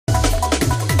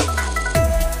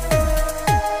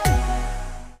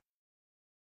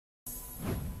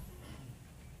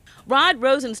Rod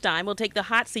Rosenstein will take the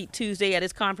hot seat Tuesday at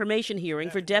his confirmation hearing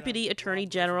for Deputy Attorney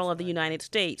General of the United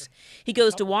States. He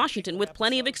goes to Washington with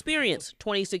plenty of experience,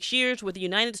 26 years with the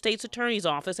United States Attorney's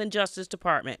Office and Justice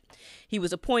Department. He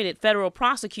was appointed federal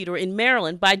prosecutor in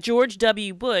Maryland by George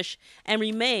W. Bush and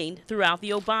remained throughout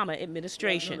the Obama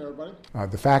administration.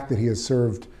 The fact that he has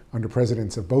served under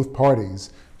presidents of both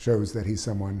parties shows that he's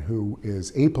someone who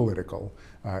is apolitical,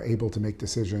 able to make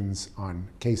decisions on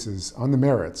cases on the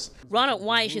merits. Ronald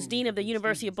Weish is dean of the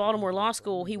University of Baltimore Law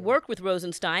School. He worked with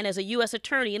Rosenstein as a U.S.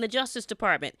 attorney in the Justice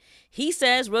Department. He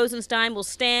says Rosenstein will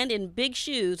stand in big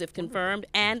shoes if confirmed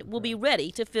and will be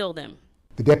ready to fill them.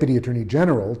 The Deputy Attorney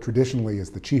General traditionally is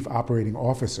the chief operating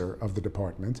officer of the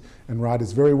department, and Rod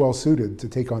is very well suited to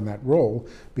take on that role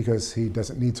because he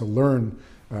doesn't need to learn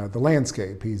the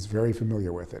landscape. He's very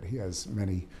familiar with it. He has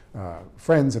many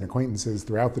friends and acquaintances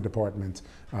throughout the department.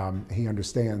 He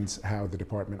understands how the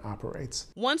department operates.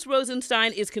 Once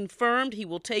Rosenstein is confirmed, he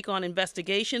will take on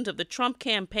investigations of the Trump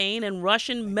campaign and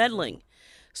Russian meddling.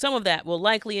 Some of that will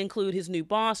likely include his new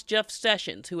boss, Jeff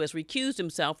Sessions, who has recused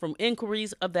himself from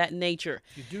inquiries of that nature.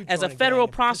 As a federal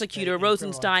prosecutor,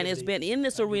 Rosenstein has been in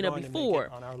this arena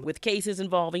before with cases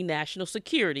involving national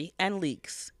security and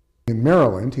leaks. In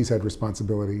Maryland, he's had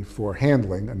responsibility for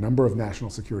handling a number of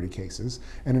national security cases,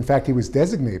 and in fact, he was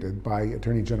designated by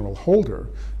Attorney General Holder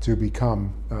to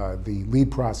become the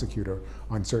lead prosecutor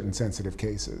on certain sensitive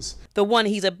cases. The one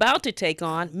he's about to take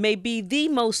on may be the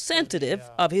most sensitive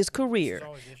of his career.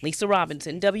 Lisa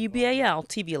Robinson,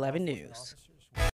 WBAL-TV 11 News.